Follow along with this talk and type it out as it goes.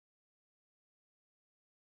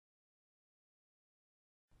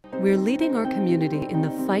We're leading our community in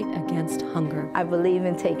the fight against hunger. I believe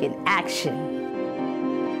in taking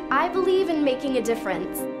action. I believe in making a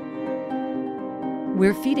difference.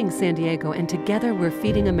 We're feeding San Diego, and together we're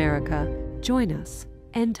feeding America. Join us.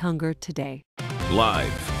 End hunger today.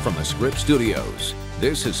 Live from the Scripps Studios,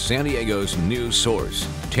 this is San Diego's news source,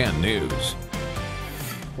 10 News.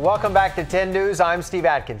 Welcome back to 10 News. I'm Steve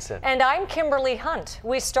Atkinson. And I'm Kimberly Hunt.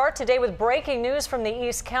 We start today with breaking news from the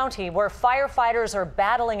East County, where firefighters are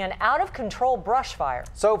battling an out-of-control brush fire.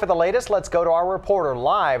 So for the latest, let's go to our reporter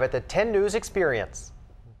live at the 10 News Experience.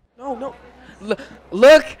 No.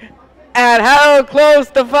 Look at how close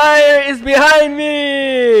the fire is behind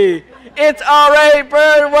me. It's already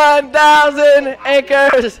burned 1,000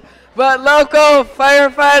 acres, but local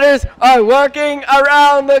firefighters are working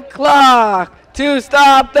around the clock to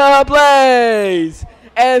stop the blaze.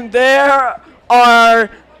 And there are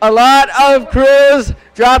a lot of crews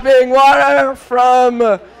dropping water from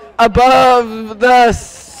above the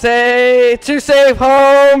to save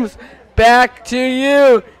homes back to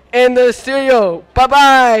you in the studio.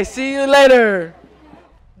 Bye-bye. See you later.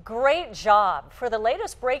 Great job. For the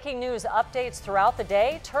latest breaking news updates throughout the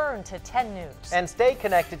day, turn to 10 News. And stay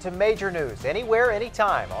connected to major news anywhere,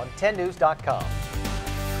 anytime on 10news.com.